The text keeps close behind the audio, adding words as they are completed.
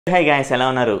Hi guys, ఎలా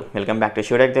ఉన్నారు? Welcome back to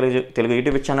షోడెక్ Telugu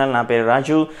YouTube channel. నా పేరు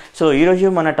రాజు. సో ఈరోజు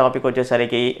మన టాపిక్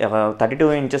వచ్చేసరికి 32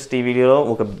 ఇంచెస్ టీవీలో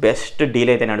ఒక బెస్ట్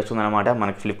డీల్ అయితే నడుస్తుందన్నమాట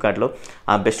మనకి ఫ్లిప్కార్ట్లో.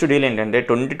 ఆ బెస్ట్ డీల్ ఏంటంటే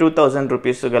 22,000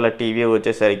 రూపీస్ గల టీవీ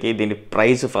వచ్చేసరికి దీని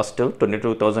ప్రైస్ ఫస్ట్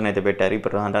 22,000 అయితే పెట్టారు.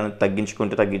 ఇప్పుడు దాన్ని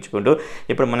తగ్గించుకుంటూ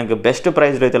ఇప్పుడు మనకు బెస్ట్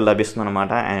ప్రైస్లో అయితే లభిస్తుంది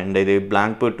అనమాట. అండ్ ఇది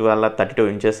blaupunkt వల్ల 32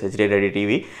 inches HD ready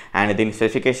TV and దీని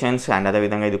స్పెసిఫికేషన్స్ అండ్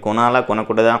అదేవిధంగా ఇది కొనాలా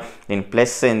కొనకూడదా, దీని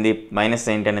ప్లస్ ఏంది మైనస్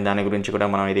ఏంటి అనే దాని గురించి కూడా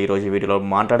మనం ఇది ఈరోజు వీడియోలో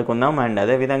మాట్లాడుకుందాం. అండ్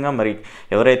అదేవిధంగా మరి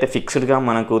ఎవరైతే ఫిక్స్డ్గా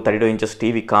మనకు 32 ఇంచెస్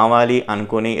టీవీ కావాలి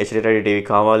అనుకుని హెచ్డీ రెడీ టీవీ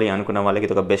కావాలి అనుకున్న వాళ్ళకి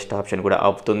ఇది ఒక బెస్ట్ ఆప్షన్ కూడా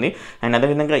అవుతుంది. అండ్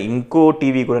అదేవిధంగా ఇంకో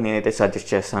టీవీ కూడా నేనైతే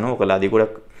సజెస్ట్ చేస్తాను, ఒకవేళ అది కూడా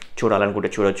చూడాలనుకుంటే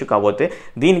చూడొచ్చు. కాకపోతే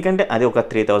దీనికంటే అది ఒక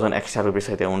 3,000 ఎక్స్ట్రా రూపీస్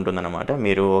అయితే ఉంటుందన్నమాట.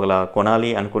 మీరు ఒకలా కొనాలి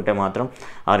అనుకుంటే మాత్రం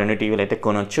ఆ రెండు టీవీలు అయితే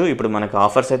కొనొచ్చు. ఇప్పుడు మనకు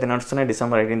ఆఫర్స్ అయితే నడుస్తున్నాయి,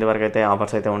 December 18th వరకు అయితే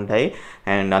ఆఫర్స్ అయితే ఉంటాయి.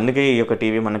 అండ్ అందుకే ఈ యొక్క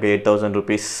టీవీ మనకు 8,000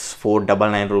 రూపీస్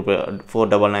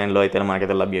 499లో అయితే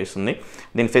మనకైతే లభ్యస్తుంది.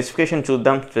 దీని స్పెసిఫికేషన్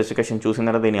చూద్దాం. స్పెసిఫికేషన్ చూసిన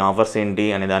తర్వాత దీని ఆఫర్స్ ఏంటి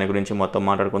అనే దాని గురించి మొత్తం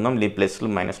మాట్లాడుకుందాం. దీని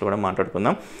ప్లస్లు మైనస్లు కూడా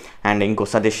మాట్లాడుకుందాం. అండ్ ఇంకో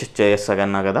సజెస్ట్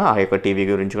చేస్తాగన్నా కదా ఆ యొక్క టీవీ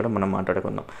గురించి కూడా మనం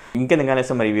మాట్లాడుకుందాం. ఇంకెందుకనే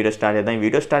మరి వీడియో స్టార్ట్ చేద్దాం.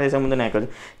 వీడియో స్టార్ట్ చేసే ముందు నాకు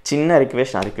చిన్న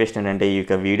రిక్వెస్ట్. ఆ రిక్వెస్ట్ ఏంటంటే ఈ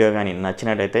యొక్క వీడియో కానీ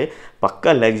నచ్చినట్టయితే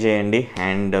పక్కా లైక్ చేయండి.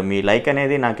 అండ్ మీ లైక్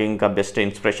అనేది నాకు ఇంకా బెస్ట్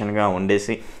ఇన్స్పిరేషన్గా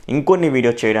ఉండేసి ఇంకొన్ని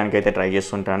వీడియోస్ చేయడానికి అయితే ట్రై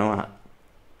చేస్తుంటాను.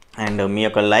 అండ్ మీ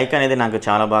యొక్క లైక్ అనేది నాకు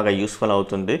చాలా బాగా యూస్ఫుల్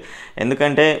అవుతుంది.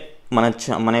 ఎందుకంటే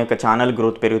మన యొక్క ఛానల్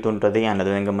గ్రోత్ పెరుగుతుంటుంది. అండ్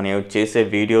అదేవిధంగా మనం చేసే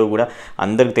వీడియో కూడా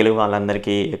అందరికి తెలుగు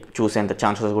వాళ్ళందరికీ చూసేంత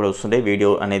ఛాన్సెస్ కూడా వస్తుంటాయి.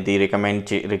 వీడియో అనేది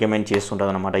రికమెండ్ చేస్తుంటుంది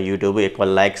అనమాట యూట్యూబ్, ఎక్కువ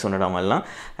లైక్స్ ఉండడం వల్ల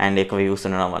అండ్ ఎక్కువ వ్యూస్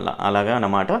ఉండడం వల్ల అలాగా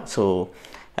అన్నమాట. సో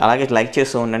అలాగే లైక్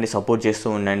చేస్తూ ఉండండి, సపోర్ట్ చేస్తూ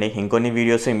ఉండండి. ఇంకొన్ని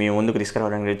వీడియోస్ మీ ముందుకు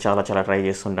తీసుకురావడానికి చాలా ట్రై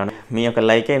చేస్తుంటాను. మీ యొక్క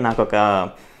లైకే నాకు ఒక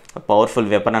పవర్ఫుల్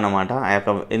వెపన్ అనమాట. ఆ యొక్క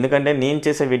ఎందుకంటే నేను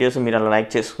చేసే వీడియోస్ మీరు అలా లైక్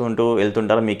చేసుకుంటూ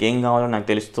వెళ్తుంటారు, మీకు ఏం కావాలో నాకు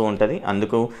తెలుస్తూ ఉంటుంది.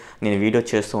 అందుకు నేను వీడియో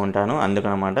చేస్తూ ఉంటాను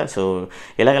అందుకనమాట. సో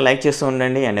ఇలాగ లైక్ చేస్తూ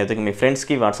ఉండండి. అండ్ అయితే మీ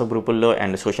ఫ్రెండ్స్కి వాట్సాప్ గ్రూపుల్లో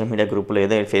అండ్ సోషల్ మీడియా గ్రూపుల్లో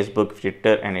ఏదైతే ఫేస్బుక్,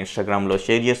 ట్విట్టర్ అండ్ ఇన్స్టాగ్రామ్లో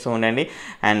షేర్ చేస్తూ ఉండండి.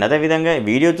 అండ్ అదేవిధంగా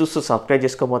వీడియో చూస్తూ సబ్స్క్రైబ్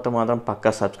చేసుకోకపోతే మాత్రం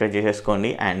పక్కా సబ్స్క్రైబ్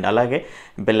చేసేసుకోండి. అండ్ అలాగే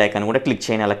బెల్ ఐకాన్ కూడా క్లిక్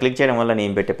చేయండి. అలా క్లిక్ చేయడం వల్ల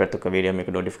నేను పెట్టే ప్రతి ఒక్క వీడియో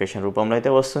మీకు నోటిఫికేషన్ రూపంలో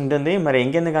అయితే వస్తుంటుంది. మరి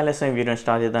ఇంకెందుకు ఆలస్యం, వీడియోని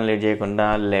స్టార్ట్ చేద్దాం లేట్ చేయకుండా.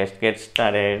 Let's get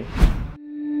started.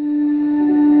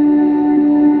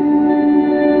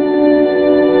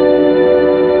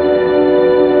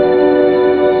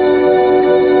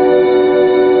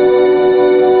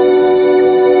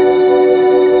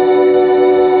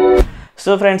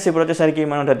 So friends, ఇప్పుడు వచ్చేసరికి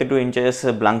మనం 32 ఇంచెస్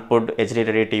blaupunkt హెచ్డీ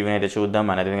రెడీ టీవీని అయితే చూద్దాం.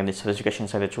 అనేది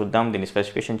స్పెసిఫికేషన్స్ అయితే చూద్దాం. దీని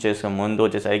స్పెసిఫికేషన్ చేసే ముందు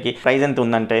వచ్చేసరికి ప్రైస్ ఎంత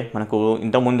ఉందంటే మనకు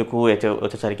ఇంత ముందుకు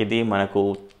వచ్చేసరికి ఇది మనకు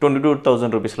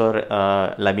 22,000 రూపీస్లో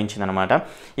లభించింది అనమాట.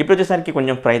 ఇప్పుడు వచ్చేసరికి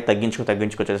కొంచెం ప్రైస్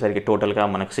తగ్గించుకొచ్చేసరికి టోటల్గా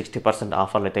మనకు 60%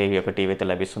 ఆఫర్లు అయితే ఈ యొక్క టీవీ అయితే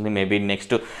లభిస్తుంది. మేబీ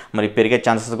నెక్స్ట్ మరి పెరిగే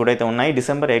ఛాన్సెస్ కూడా అయితే ఉన్నాయి.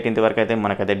 December 18th వరకు అయితే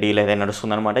మనకైతే డీల్ అయితే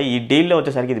నడుస్తుంది అనమాట. ఈ డీల్లో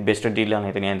వచ్చేసరికి ఇది బెస్ట్ డీల్ అని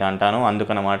అయితే నేను అంటాను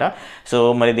అందుకనమాట. సో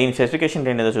మరి దీని స్పెసిఫికేషన్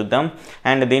ఏంటో చూద్దాం.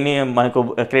 అండ్ దీన్ని మనకు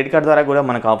క్రెడిట్ కార్డ్ ద్వారా కూడా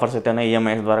మనకు ఆఫర్స్ అయితే ఉన్నాయి,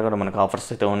 ఈఎంఐ ద్వారా కూడా మనకు ఆఫర్స్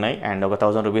అయితే ఉన్నాయి. అండ్ ఒక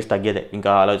 1,000 రూపీస్ తగ్గేదే ఇంకా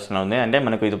ఆలోచన ఉంది. అంటే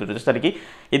మనకు ఇది వచ్చేసరికి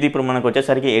ఇప్పుడు మనకు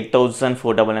వచ్చేసరికి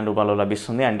 8,499 రూపాయలు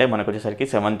లభిస్తుంది. అంటే మనకు వచ్చేసరికి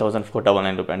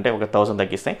 7,499 రూపాయలు, అంటే ఒక 1,000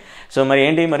 తగ్గిస్తాయి. సో మరి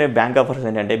ఏంటి మరి బ్యాంక్ ఆఫర్స్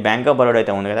ఏంటంటే బ్యాంక్ ఆఫ్ బరోడా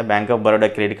అయితే ఉంది కదా, bank of Baroda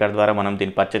credit card ద్వారా మనం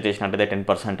దీన్ని పర్చేస్ చేసినట్టయితే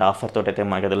 10% ఆఫర్ తోటి అయితే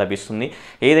మనకైతే లభిస్తుంది.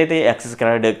 ఏదైతే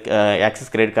యాక్సిస్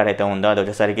క్రెడిట్ కార్డ్ అయితే ఉందో అది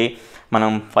వచ్చేసరికి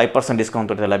మనం 5% డిస్కౌంట్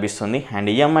అయితే లభిస్తుంది. అండ్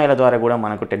ఈఎంఐల ద్వారా కూడా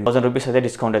మనకు 10,000 రూపీస్ అయితే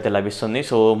డిస్కౌంట్ అయితే లభిస్తుంది.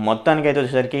 సో మొత్తానికి అయితే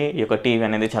వచ్చేసరికి ఈ యొక్క టీవీ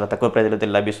అనేది చాలా తక్కువ ప్రైజ్లో అయితే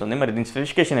లభిస్తుంది. మరి దీని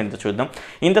స్పెసిఫికేషన్ ఎంత చూద్దాం.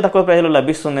 ఇంత తక్కువ ప్రైజ్లో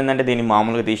లభిస్తుంది ఏంటంటే దీన్ని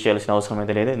మామూలుగా తీసేయాల్సిన అవసరం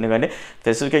అయితే లేదు, ఎందుకంటే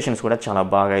స్పెసిఫికేషన్స్ కూడా చాలా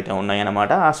బాగా అయితే ఉన్నాయి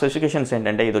అన్నమాట. ఆ స్పెసిఫికేషన్స్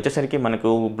ఏంటంటే ఇది వచ్చేసరికి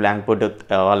మనకు blaupunkt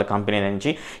వాళ్ళ కంపెనీ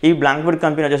నుంచి. ఈ blaupunkt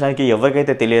కంపెనీ వచ్చేసరికి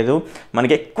ఎవరికైతే తెలియదు,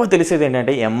 మనకి ఎక్కువ తెలిసేది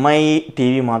ఏంటంటే ఎంఐ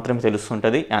టీవీ మాత్రమే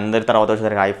తెలుస్తుంటుంది. అందరి తర్వాత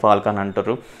వచ్చేసరికి Iffalcon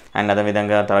అంటారు. అండ్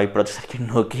అదేవిధంగా ఇప్పుడు వచ్చేసరికి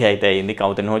నోకియా అయితే అయింది.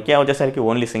 కాకపోతే నోకియా వచ్చేసరికి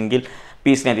ఓన్లీ సింగిల్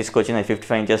పీస్ని తీసుకొచ్చింది,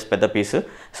 55 ఇంచెస్ పెద్ద పీస్.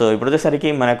 సో ఇప్పుడు వచ్చేసరికి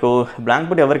మనకు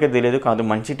blaupunkt ఎవరికైతే తెలియదు, కాదు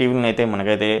మంచి టీవీలను అయితే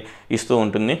మనకైతే ఇస్తూ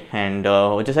ఉంటుంది. అండ్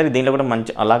వచ్చేసరికి దీంట్లో కూడా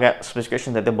మంచి అలాగే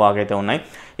స్పెసిఫికేషన్స్ అయితే బాగా అయితే ఉన్నాయి.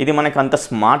 ఇది మనకు అంత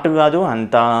స్మార్ట్ కాదు,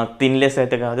 అంత థిన్లెస్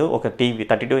అయితే కాదు. ఒక టీవీ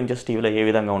 32 ఇంచెస్ టీవీలో ఏ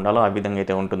విధంగా ఉండాలో ఆ విధంగా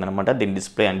అయితే ఉంటుందన్నమాట. దీని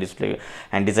డిస్ప్లే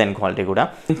అండ్ డిజైన్ క్వాలిటీ కూడా.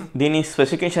 దీని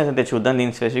స్పెసిఫికేషన్స్ అయితే చూద్దాం.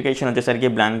 దీని స్పెసిఫికేషన్ వచ్చేసరికి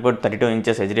blaupunkt 32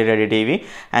 inches HD ready TV.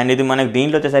 And ఇది మనకు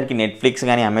దీంట్లో వచ్చేసరికి నెట్ఫ్లిక్స్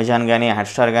కానీ, అమెజాన్ కానీ,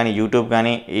 హాట్స్టార్ కానీ, యూట్యూబ్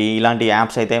కానీ ఇలాంటి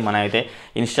యాప్స్ అయితే మనం అయితే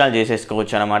ఇన్స్టాల్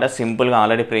చేసేసుకోవచ్చు అనమాట. సింపుల్గా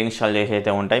ఆల్రెడీ ప్రీ ఇన్స్టాల్ చేసి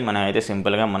అయితే ఉంటాయి, మనం అయితే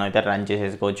సింపుల్గా మనం అయితే రన్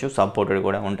చేసేసుకోవచ్చు, సపోర్టెడ్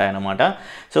కూడా ఉంటాయన్నమాట.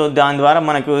 సో దాని ద్వారా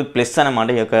మనకు ప్లస్ అనమాట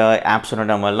ఈ యొక్క యాప్స్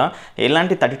ఉండడం వల్ల.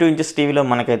 ఇలాంటి 32 ఇంచెస్ టీవీలో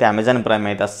మనకైతే అమెజాన్ ప్రైమ్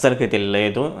అయితే అస్సలకైతే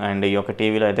లేదు, అండ్ ఈ యొక్క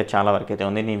టీవీలో అయితే చాలా వరకు అయితే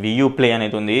ఉంది. వియూ ప్లే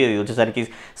అనేది ఉంది, ఇది వచ్చేసరికి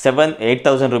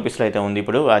 8,000 రూపీస్లో అయితే ఉంది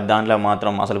ఇప్పుడు. దాంట్లో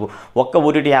మాత్రం అసలు ఒక్క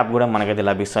ఓటీటీ యాప్ కూడా మనకైతే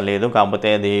లభిస్తలేదు, కాకపోతే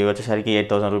అది వచ్చేసరికి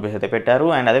 8,000 రూపీస్ అయితే పెట్టారు.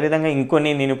 అండ్ అదేవిధంగా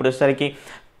ఇంకొన్ని నేను ఇప్పుడు వచ్చేసరికి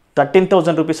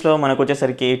 13,000 రూపీస్లో మనకు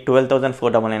వచ్చేసరికి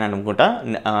 12,499 అనుకుంటా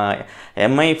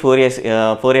MI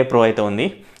 4A Pro అయితే ఉంది.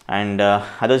 అండ్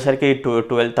అది వచ్చేసరికి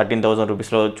 13,000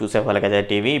 రూపీస్లో చూసే వాళ్ళకైతే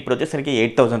టీవీ, ఇప్పుడు వచ్చేసరికి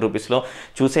 8,000 రూపీస్లో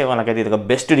చూసే వాళ్ళకైతే ఇది ఒక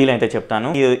బెస్ట్ డీల్ అయితే చెప్తాను.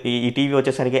 ఈ టీవీ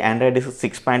వచ్చేసరికి ఆండ్రాయిడ్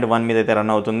 6.1 మీద అయితే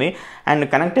రన్ అవుతుంది. అండ్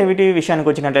కనెక్టివిటీ విషయానికి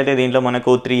వచ్చినట్లయితే దీంట్లో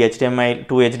మనకు 2 HDMI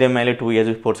 2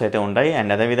 USB పోర్ట్స్ అయితే ఉంటాయి.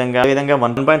 అండ్ అదేవిధంగా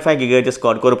 1.5 GHz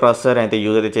క్వాడ్ కోర్ ప్రాసెసర్ అయితే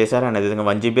యూజ్ అయితే చేశారు. అండ్ అదేవిధంగా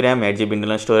 1GB RAM 8GB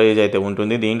internal storage అయితే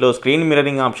ఉంటుంది. దీంట్లో స్క్రీన్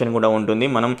మిర్రరింగ్ ఆప్షన్ కూడా ఉంటుంది.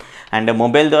 మనం అండ్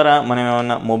మొబైల్ ద్వారా మనం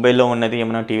ఏమైనా మొబైల్లో ఉన్నది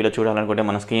ఏమైనా టీవీలో చూడాలనుకుంటే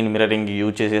మన స్క్రీన్ మిర్రరింగ్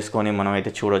యూజ్ చేసుకొని మనం అయితే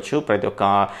చూడొచ్చు ప్రతి ఒక్క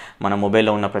మన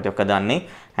మొబైల్లో ఉన్న ప్రతి ఒక్క దాన్ని.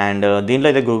 అండ్ దీంట్లో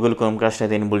అయితే గూగుల్ క్రోమ్కాస్ట్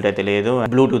అయితే ఇన్బుల్ట్ అయితే లేదు,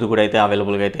 బ్లూటూత్ కూడా అయితే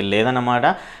అవైలబుల్గా అయితే లేదన్నమాట.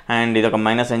 అండ్ ఇది ఒక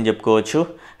మైనస్ అని చెప్పుకోవచ్చు.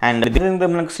 అండ్ దీనికి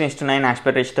మనకు 69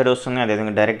 ఆస్పెక్ట్ రేషియో తోటి వస్తుంది,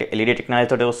 అదేవిధంగా డైరెక్ట్ LED టెక్నాలజీ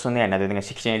తోటి వస్తుంది. అండ్ అదేవిధంగా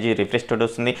 16Hz రిఫ్రెష్ తోటి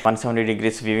వస్తుంది, 170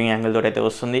 degrees వ్యూవింగ్ యాంగిల్ తోటి అయితే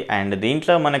వస్తుంది. అండ్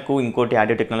దీంట్లో మనకు ఇంకోటి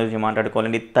ఆడియో టెక్నాలజీ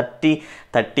మాట్లాడుకోవాలండి,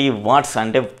 30 వాట్స్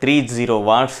అంటే 30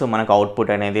 వాట్స్ మనకు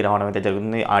అవుట్పుట్ అనేది రావడం అయితే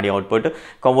జరుగుతుంది, ఆడియో అవుట్పుట్.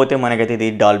 కాకపోతే మనకైతే ఇది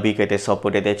డాల్బీకి అయితే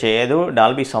సపోర్ట్ అయితే చేయదు.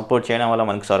 డాల్బీ సపోర్ట్ చేయడం వల్ల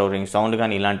మనకు సరౌండింగ్ సౌండ్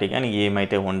కానీ ఇలాంటివి కానీ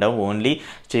ఏమైతే ఉండవు, ఓన్లీ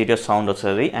స్టీరియో సౌండ్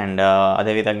వస్తుంది. అండ్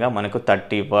అదేవిధంగా మనకు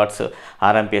 30 వాట్స్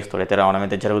RMPS తోటి అయితే రావడం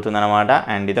అయితే జరుగుతుంది అనమాట.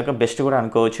 అండ్ ఇదొక బెస్ట్ కూడా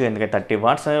అనుకోవచ్చు, ఎందుకంటే 30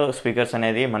 వాట్స్ స్పీకర్స్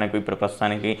అనేది మనకు ఇప్పుడు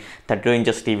ప్రస్తుతానికి 32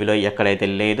 ఇంచెస్ టీవీలో ఎక్కడైతే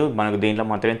లేదు, మనకు దీంట్లో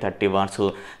మాత్రమే 30 వాట్స్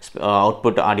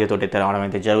అవుట్పుట్ ఆడియో తోటి అయితే రావడం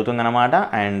అయితే జరుగుతుంది అనమాట.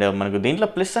 అండ్ మనకు దీంట్లో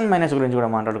ప్లస్ అండ్ మైనస్ గురించి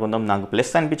కూడా మాట్లాడుకుందాం. నాకు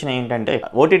ప్లస్ అనిపించిన ఏంటంటే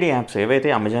ఓటీటీ యాప్స్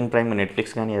ఏవైతే అమెజాన్ ప్రైమ్,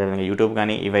 నెట్ఫ్లిక్స్ కానీ అదేవిధంగా యూట్యూబ్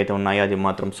కానీ ఇవైతే ఉన్నాయో అది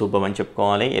మాత్రం సూపర్ అని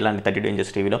చెప్పుకోవాలి. ఇలాంటి 32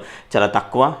 ఇంచెస్ టీవీలో చాలా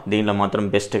తక్కువ, దీంట్లో మాత్రం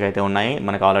బెస్ట్గా అయితే ఉన్నాయి.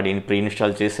 మనకు ఆల్రెడీ ప్రీ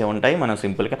ఇన్స్టాల్ చేసే ఉంటాయి, మనం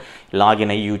సింపుల్గా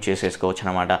లాగిన్ అయ్యి యూజ్ చేసేసుకోవచ్చు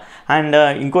అనమాట. అండ్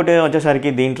ఇంకోటి వచ్చేసరికి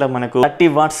దీంట్లో మనకు 30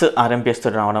 వాట్స్ RMPS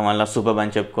తోటి రావడం వల్ల సూపర్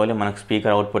అని చెప్పుకోవాలి. మనకు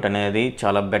స్పీకర్ అవుట్పుట్ అనేది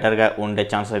చాలా బెటర్గా ఉండే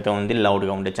ఛాన్స్ అయితే ఉంది,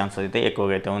 లౌడ్గా ఉండే ఛాన్స్ అయితే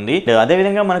ఎక్కువగా అయితే ఉంది.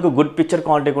 అదేవిధంగా మనకు గుడ్ పిక్చర్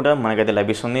క్వాలిటీ కూడా మనకైతే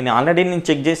లభిస్తుంది. నేను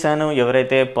చెక్ చేశాను,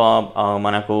 ఎవరైతే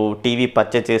మనకు టీవీ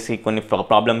పర్చేస్ చేసి కొన్ని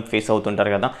ప్రాబ్లమ్ ఫేస్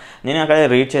అవుతుంటారు కదా, నేను అక్కడ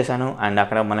రీడ్ చేశాను. అండ్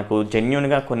అక్కడ మనకు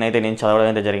జెన్యూన్గా కొన్ని అయితే నేను చదవడం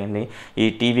అయితే జరిగింది. ఈ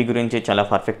టీవీ గురించి చాలా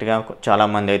పర్ఫెక్ట్గా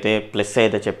చాలామంది అయితే ప్లస్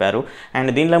అయితే చెప్పారు. అండ్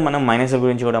దీంట్లో మనం మైనస్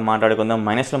గురించి కూడా మాట్లాడుకుందాం.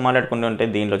 మైనస్లో మాట్లాడుకుంటుంటే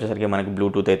దీంట్లో వచ్చేసరికి మనకు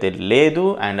బ్లూటూత్ అయితే లేదు.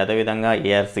 అండ్ అదేవిధంగా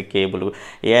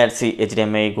ARC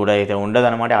HDMI కూడా అయితే ఉండదు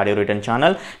అనమాట, ఆడియో రిటర్న్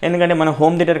ఛానల్. ఎందుకంటే మనం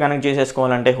home theatre connect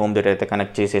చేసేసుకోవాలంటే home theatre అయితే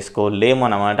కనెక్ట్ చేసేసుకోలేము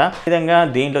అనమాట. విధంగా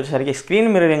దీంట్లో వచ్చేసరికి స్క్రీన్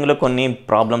మిర్రరింగ్లో కొన్ని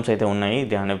ప్రాబ్లమ్స్ అయితే ఉన్నాయి.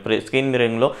 స్క్రీన్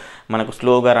మిర్రరింగ్లో మనకు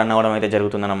స్లోగా రన్ అవ్వడం అయితే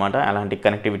జరుగుతుందన్నమాట, అలాంటి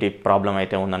కనెక్టివిటీ ప్రాబ్లం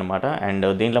అయితే ఉందన్నమాట. అండ్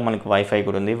దీంట్లో మనకు వైఫై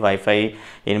కూడా ఉంది, వైఫై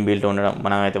ఇన్బిల్ట్ ఉండడం,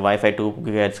 మనం అయితే వైఫై 2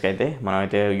 GHz అయితే మనం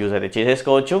అయితే యూజ్ అయితే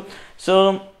చేసేసుకోవచ్చు. సో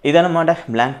ఇదన్నమాట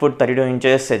బ్లాంక్పుట్ 32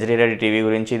 ఇంచెస్ HD టీవీ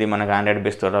గురించి. ఇది మనకు ఆండ్రాయిడ్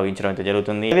బేస్తో లభించడం అయితే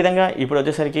జరుగుతుంది. ఈ విధంగా ఇప్పుడు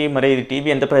వచ్చేసరికి మరి ఇది టీవీ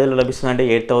ఎంత ప్రైస్లో లభిస్తుంది అంటే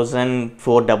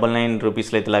 8,499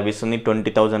 రూపీస్లో అయితే లభిస్తుంది.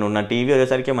 20,000 ఉన్న టీవీ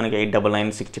వచ్చేసరికి మనకి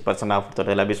 899 60%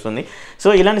 ఆఫర్తో లభిస్తుంది. సో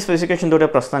ఇలాంటి స్పెసిఫికేషన్ తోటే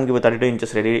ప్రస్తుతానికి 32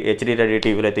 ఇంచెస్ HD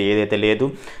టీవీలో అయితే ఏదైతే లేదు.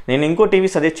 నేను ఇంకో టీవీ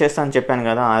సజెస్ట్ చేస్తాను చెప్పాను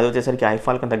కదా, అది వచ్చేసరికి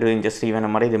Iffalcon 32 ఇంచెస్ టీవీ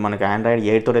అనమాట. ఇది మనకు ఆండ్రాయిడ్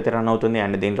 8 తోటి అయితే రన్ అవుతుంది.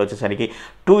 అండ్ దీంట్లో వచ్చేసరికి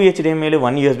 2 HDMI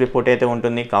 1 USB పోర్ట్ అయితే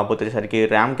ఉంటుంది. కాకపోతే వచ్చేసరికి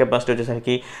ర్యామ్ కెపాసిటీ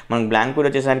వచ్చేసరికి మనకు బ్లాంక్పుట్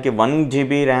వచ్చేసరికి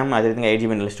 1GB RAM, అదేవిధంగా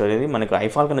 8GB ఇంటర్నల్ స్టోరేజ్. మనకు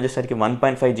Iffalcon వచ్చేసరికి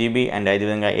 1.5 GB అండ్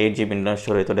అదేవిధంగా 8GB ఇంటర్నల్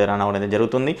స్టోరేజ్ తోటి రన్ అవ్వడం అయితే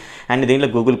జరుగుతుంది. అండ్ దీంట్లో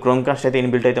గూగుల్ క్రోమ్కాస్ట్ అయితే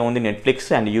ఇన్బిల్ట్ అయితే ఉంది, నెట్ఫ్లిక్స్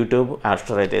అండ్ యూట్యూబ్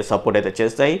హాట్‌స్టార్ అయితే సపోర్ట్ అయితే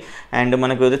చేస్తాయి. అండ్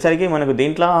మనకు వచ్చేసరికి మనకు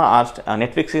దీంట్లో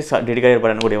నెట్ఫ్లిక్స్ డెడికేటెడ్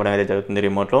బటన్ కూడా ఇవ్వడం అయితే జరుగుతుంది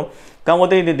రిమోట్లో.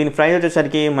 కాకపోతే దీని ప్రైస్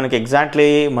వచ్చేసరికి మనకి ఎగ్జాక్ట్లీ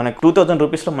మనకు 2,000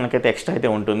 రూపీస్లో మనకైతే ఎక్స్ట్రా అయితే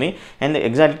ఉంటుంది. అండ్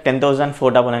ఎగ్జాక్ట్లీ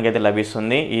 10,499 అయితే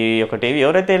లభిస్తుంది ఈ యొక్క టీవీ.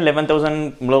 ఎవరైతే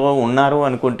 11,000లో ఉన్నారు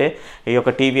అనుకుంటే, ఈ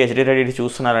యొక్క టీవీ HD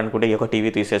చూస్తున్నారు అనుకుంటే ఈ యొక్క టీవీ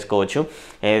తీసేసుకోవచ్చు.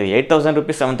 8,000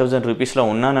 రూపీస్ 7,000 రూపీస్లో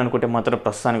ఉన్నాను అనుకుంటే మాత్రం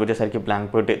ప్రస్తుతానికి వచ్చేసరికి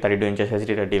బ్లాంక్పుట్ 32 ఇంచెస్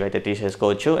HD టీవీ అయితే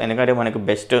తీసేసుకోవచ్చు. ఎందుకంటే మనకు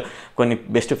కొన్ని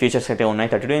బెస్ట్ ఫీచర్స్ అయితే ఉన్నాయి.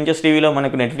 32 ఇంచెస్ టీవీలో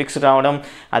మనకు నెట్ఫ్లిక్స్ రావడం,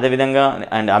 అదేవిధంగా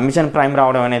అండ్ అమెజాన్ ప్రైమ్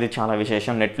రావడం అనేది చాలా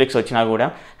విశేషం. నెట్ఫ్లిక్స్ వచ్చినా కూడా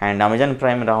అండ్ అమెజాన్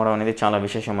ప్రైమ్ రావడం అనేది చాలా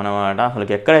విశేషం అన్నమాట. అసలు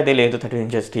ఎక్కడైతే లేదు 32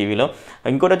 ఇంచెస్ టీవీలో.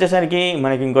 ఇంకోటి వచ్చేసరికి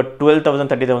మనకి ఇంకో 12,000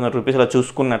 30,000 రూపీస్లో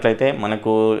చూసుకున్నట్లయితే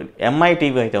మనకు ఎంఐ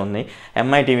టీవీ అయితే ఉంది.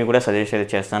 ఎంఐ టీవీ కూడా సజెస్ట్ అయితే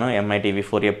చేస్తాను. ఎంఐ టీవీ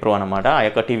 4A Pro అనమాట. ఆ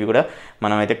యొక్క టీవీ కూడా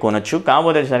మనం అయితే కొనొచ్చు.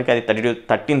 కాకపోతే వచ్చేసరికి అది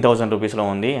 13,000 రూపీస్లో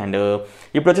ఉంది. అండ్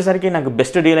ఇప్పుడు వచ్చేసరికి నాకు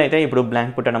బెస్ట్ డీల్ అయితే ఇప్పుడు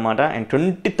బ్లాంక్ పుట్ అనమాట. అండ్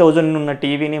 20,000 ఉన్న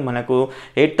టీవీని మనకు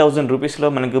 8,000 రూపీస్లో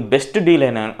మనకు బెస్ట్ డీల్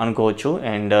అయినా అనుకోవచ్చు.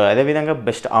 అండ్ అదేవిధంగా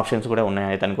బెస్ట్ ఆప్షన్స్ కూడా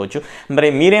ఉన్నాయని అయితే అనుకోవచ్చు. మరి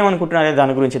మీరేమనుకుంటున్నారో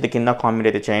దాని గురించి అయితే కింద కామెంట్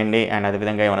అయితే చేయండి. అండ్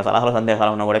అదేవిధంగా ఏమైనా సలహాలు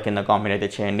సందేహాలు ఉన్నా కూడా కింద కామెంట్ అయితే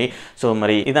చేయండి. సో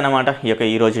మరి ఇదన్నమాట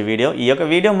ఈ రోజు వీడియో. ఈ యొక్క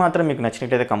వీడియో మాత్రం మీకు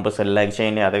నచ్చినట్లయితే కంపల్సరీ లైక్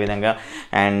చేయండి. అదేవిధంగా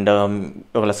అండ్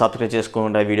ఒకవేళ సబ్స్క్రైబ్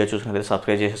చేసుకోకుండా వీడియో చూసినట్లయితే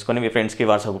సబ్స్క్రైబ్ చేసుకొని మీ ఫ్రెండ్స్కి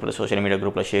వాట్సాప్ గ్రూప్లో సోషల్ మీడియా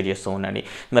గ్రూప్లో షేర్ చేస్తూ ఉండండి.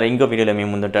 మరి ఇంకో వీడియోలో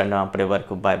మేము ముందుంటాను. అప్పటి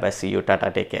వరకు bye bye, see you, Tata,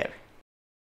 take care.